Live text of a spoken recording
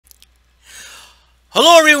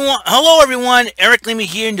Hello, everyone. Eric Lima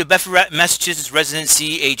here in New Bedford, Massachusetts, resident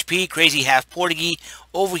CHP, Crazy Half Portuguese.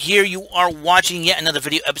 Over here, you are watching yet another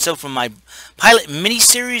video episode from my pilot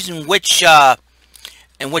mini-series in which I'm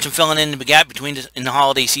filling in the gap in the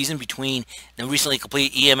holiday season between the recently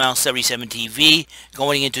completed EML-77 TV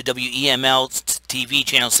going into WEML-TV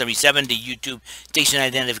channel 77, the YouTube station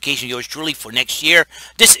identification yours truly for next year.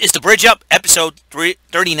 This is the Bridge Up, episode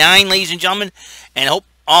 39, ladies and gentlemen, and I hope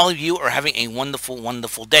all of you are having a wonderful,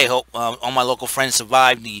 wonderful day. Hope all my local friends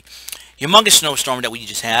survived the humongous snowstorm that we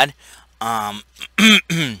just had. And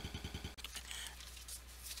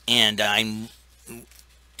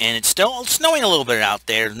it's still snowing a little bit out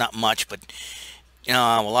there, not much, but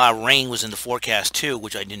a lot of rain was in the forecast too,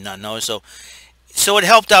 which I did not know. So it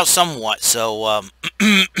helped out somewhat. So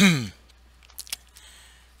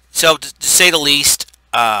so to say the least,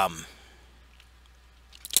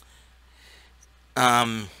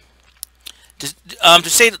 to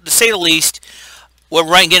say the least, we're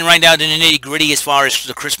getting right down to the nitty-gritty as far as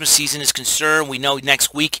the Christmas season is concerned. We know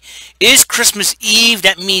next week is Christmas Eve.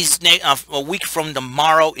 That means a week from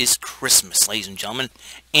tomorrow is Christmas, ladies and gentlemen.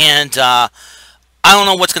 And I don't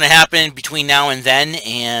know what's going to happen between now and then.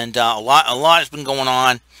 And a lot has been going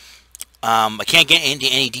on. I can't get into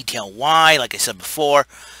any detail why, like I said before.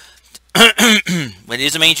 But it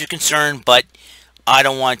is a major concern, but I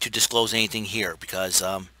don't want to disclose anything here because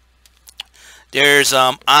there's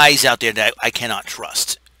eyes out there that I cannot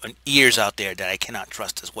trust, and ears out there that I cannot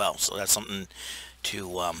trust as well. So that's something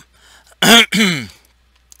to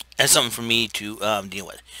that's something for me to deal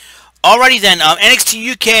with. Alrighty then,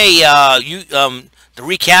 NXT UK the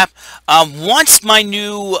recap. Once my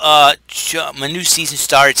new season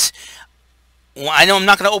starts, I know I'm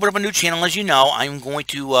not going to open up a new channel, as you know. I'm going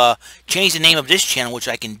to change the name of this channel, which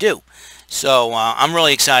I can do. So I'm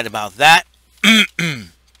really excited about that.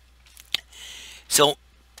 So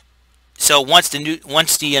once the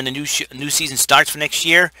new season starts for next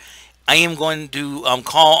year, I am going to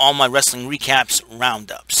call all my wrestling recaps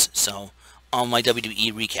roundups. So all my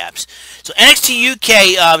WWE recaps. So NXT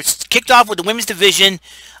UK kicked off with the women's division,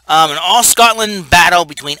 an all Scotland battle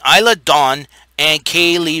between Isla Dawn and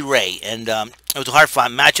Kaylee Ray, and it was a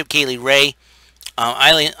hard-fought matchup. Kaylee Ray,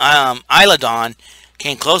 Isla Dawn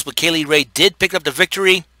came close, but Kaylee Ray did pick up the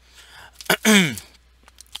victory.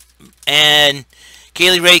 And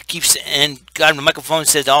Kaylee Ray got on the microphone and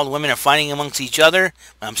says all the women are fighting amongst each other,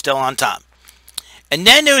 but I'm still on top. And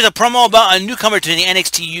then there was a promo about a newcomer to the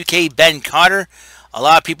NXT UK, Ben Carter. A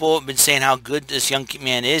lot of people have been saying how good this young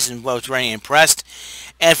man is and was very impressed.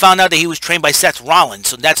 And found out that he was trained by Seth Rollins,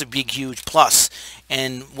 so that's a big, huge plus.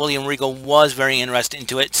 And William Regal was very interested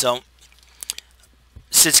into it, so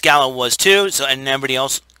Sid Scala was too, and everybody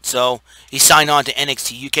else. So he signed on to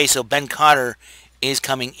NXT UK, so Ben Carter is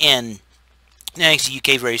coming in NXT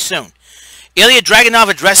UK very soon. Ilya Dragunov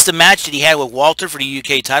addressed the match that he had with Walter for the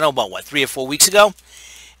UK title about, what, 3 or 4 weeks ago?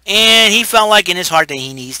 And he felt like in his heart that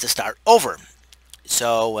he needs to start over.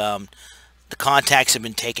 So the contacts have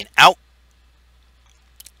been taken out.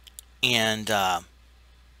 And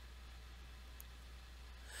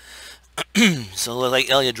so like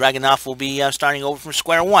Ilya Dragunov will be starting over from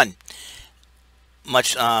square one.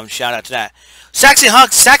 Much shout out to that. Saxon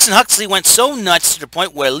Huxley went so nuts to the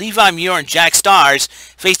point where Levi Muir and Jack Stars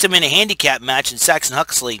faced him in a handicap match, and Saxon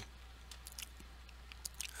Huxley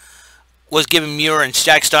was giving Muir and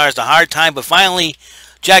Jack Stars a hard time, but finally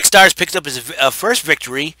Jack Stars picked up his first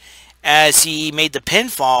victory as he made the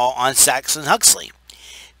pinfall on Saxon Huxley.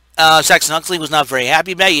 Saxon Huxley was not very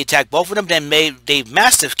happy about it. He attacked both of them. Then Dave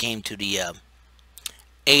Mastiff came to the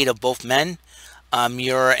aid of both men,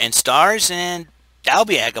 Muir and Stars, and that'll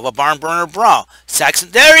be a heck of a barn burner brawl.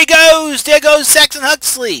 There he goes! There goes Saxon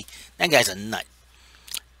Huxley! That guy's a nut.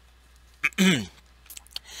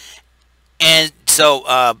 And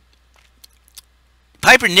so,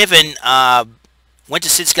 Piper Niven went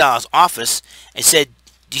to Sid Scala's office and said,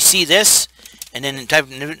 "Do you see this?" And then Piper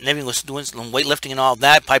Niven was doing some weightlifting and all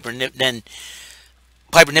that. Piper Niven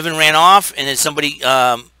ran off, and then somebody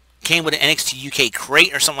came with an NXT UK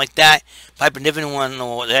crate or something like that. Piper Niven wanted to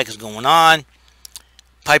know what the heck is going on.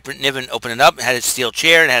 Piper Niven opened it up, had a steel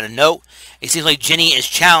chair, and had a note. It seems like Ginny has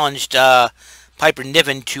challenged Piper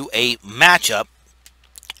Niven to a matchup.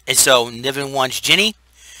 And so Niven wants Ginny.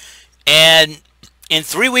 And in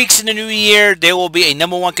 3 weeks in the new year, there will be a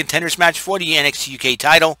 #1 contenders match for the NXT UK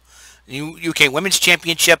title. UK Women's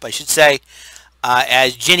Championship, I should say.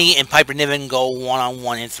 As Ginny and Piper Niven go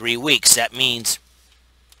one-on-one in 3 weeks. That means,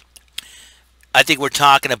 I think we're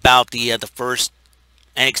talking about the first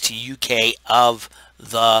NXT UK of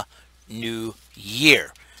the new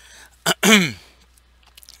year.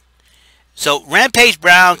 So Rampage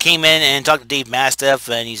Brown came in and talked to Dave Mastiff,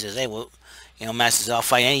 and he says, "Hey, well, you know, Mastiff, I'll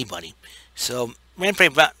fight anybody." So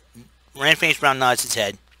Rampage Brown nods his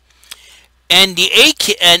head, and the A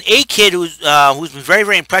Kid who's been very,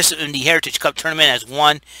 very impressive in the Heritage Cup tournament has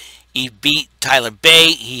won. He beat Tyler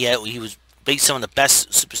Bate. He was beat some of the best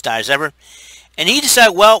superstars ever, and he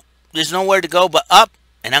decided, well, there's nowhere to go but up,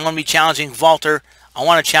 and I'm going to be challenging Walter. I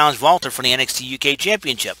want to challenge Walter for the NXT UK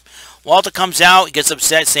Championship. Walter comes out, he gets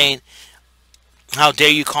upset, saying, "How dare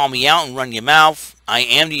you call me out and run your mouth? I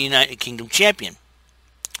am the United Kingdom Champion."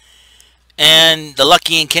 And the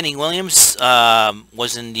Lucky and Kenny Williams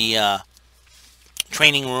was in the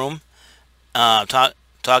training room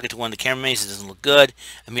talking to one of the cameramen. He says, "Doesn't look good."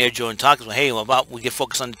 Amir Jordan talks about, "Hey, what about we get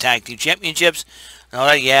focused on the tag team championships?" And all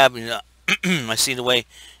that, yeah, but, I see the way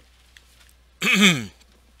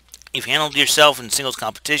you've handled yourself in singles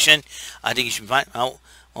competition. I think you should be fine.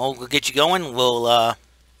 We'll get you going.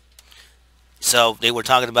 So they were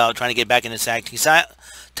talking about trying to get back in the tag team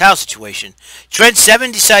title situation. Trent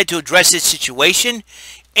Seven decided to address this situation,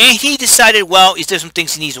 and he decided, well, there's some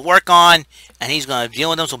things he needs to work on, and he's going to deal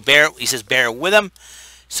with them. So he says, bear with him.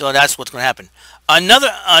 So that's what's going to happen. A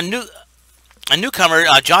newcomer,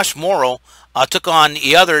 Josh Morrill, took on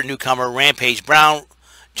the other newcomer, Rampage Brown.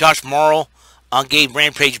 Josh Morrill gave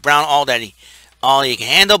Rampage Brown all he can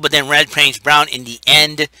handle, but then Rampage Brown in the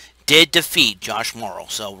end did defeat Josh Morrill.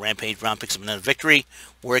 So Rampage Brown picks up another victory.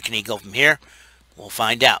 Where can he go from here? We'll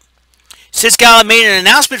find out. Sid Scala made an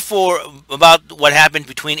announcement about what happened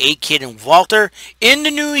between A-Kid and Walter in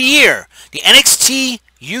the new year. The NXT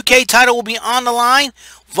UK title will be on the line.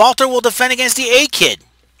 Walter will defend against the A-Kid.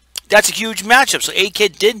 That's a huge matchup. So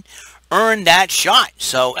A-Kid did earn that shot.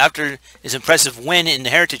 So after his impressive win in the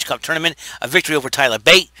Heritage Cup tournament, a victory over Tyler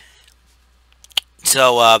Bate.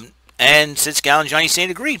 So, and Sid Scala and Johnny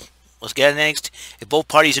Saint agreed. Let's get an NXT. If both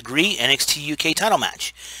parties agree, NXT UK title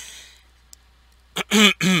match.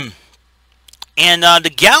 And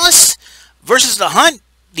the Gallus versus the Hunt,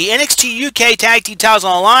 the NXT UK tag team titles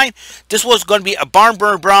on the line. This was going to be a barn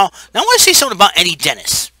burner brawl. Now I want to say something about Eddie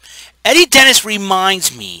Dennis. Eddie Dennis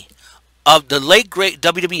reminds me of the late great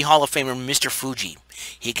WWE Hall of Famer Mr. Fuji.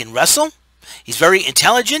 He can wrestle. He's very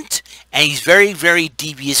intelligent, and he's very, very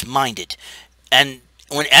devious minded. And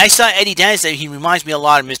when I saw Eddie Dennis, he reminds me a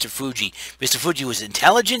lot of Mr. Fuji. Mr. Fuji was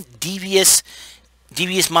intelligent,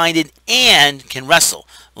 devious-minded, and can wrestle,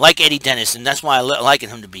 like Eddie Dennis, and that's why I like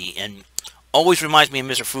him to be. And always reminds me of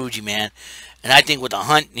Mr. Fuji, man. And I think with the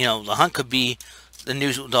Hunt, you know, the Hunt could be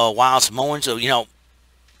the Wild Samoans, so, you know,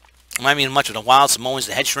 remind me much of the Wild Samoans,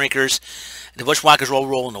 the Head Shrinkers, the Bushwhackers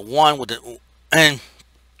roll into one with the and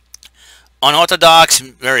unorthodox,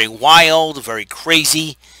 very wild, very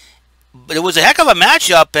crazy. But it was a heck of a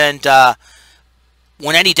matchup, and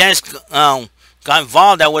when Eddie Dennis got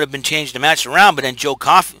involved, that would have been changed the match around. But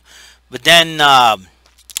then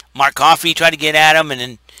Mark Coffey tried to get at him, and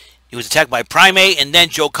then he was attacked by Primate, and then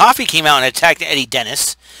Joe Coffey came out and attacked Eddie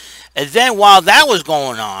Dennis. And then while that was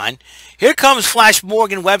going on, here comes Flash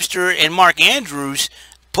Morgan Webster and Mark Andrews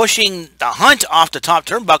pushing the Hunt off the top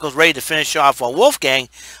turnbuckles, ready to finish off Wolfgang.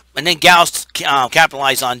 And then Gallus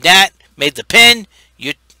capitalized on that, made the pin.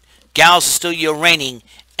 Gallus is still your reigning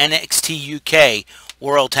NXT UK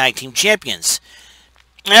World Tag Team Champions.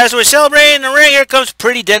 And as we're celebrating in the ring, here comes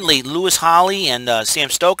Pretty Deadly. Lewis Holly and Sam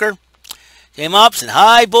Stoker came up, said,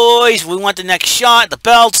 "Hi, boys. We want the next shot, the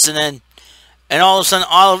belts." And all of a sudden,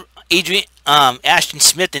 Ashton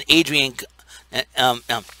Smith and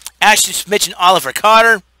Oliver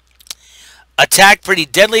Carter attack Pretty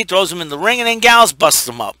Deadly, throws him in the ring, and then Gallus busts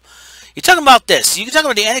him up. You're talking about this. You're talking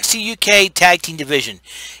about the NXT UK Tag Team Division.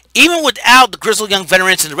 Even without the Grizzled Young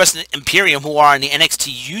Veterans and the rest of the Imperium who are in the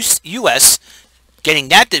NXT US, getting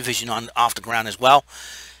that division off the ground as well,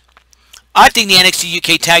 I think the NXT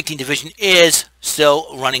UK Tag Team Division is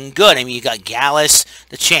still running good. I mean, you got Gallus,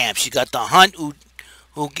 the champs. You got the Hunt, who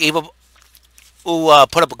put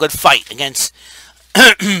up a good fight against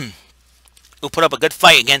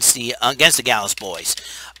the Gallus boys.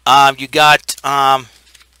 You got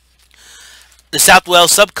the South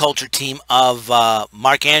Wales Subculture team of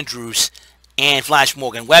Mark Andrews and Flash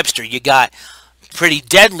Morgan Webster. You got Pretty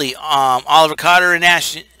Deadly, Oliver Carter and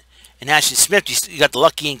Ashton Smith. You got the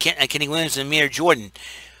Lucky and Kenny Williams and Amir Jordan.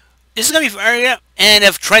 This is going to be very, and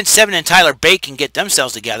if Trent Seven and Tyler Bate can get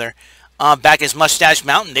themselves together, back as Mustache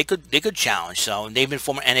Mountain, they could challenge. So they've been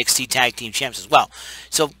former NXT Tag Team Champs as well.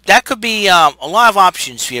 So that could be a lot of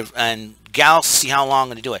options here, and Gallus, see how long I'm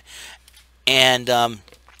going to do it. And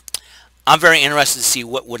I'm very interested to see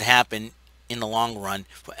what would happen in the long run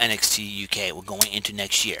for NXT UK. We're going into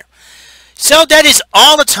next year. So that is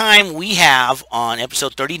all the time we have on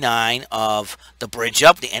episode 39 of The Bridge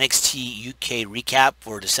Up, the NXT UK recap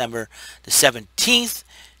for December the 17th,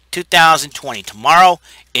 2020. Tomorrow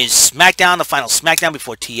is SmackDown, the final SmackDown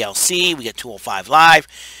before TLC. We get 205 Live,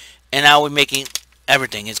 and now we're making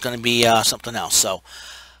everything. It's going to be something else. So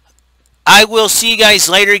I will see you guys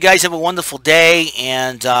later. You guys have a wonderful day,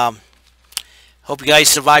 and hope you guys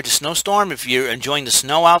survived the snowstorm. If you're enjoying the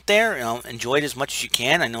snow out there, enjoy it as much as you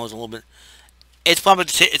can. I know it's a little bit. It's going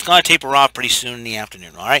to taper off pretty soon in the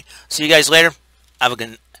afternoon. All right. See you guys later. Have a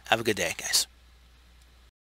good day, guys.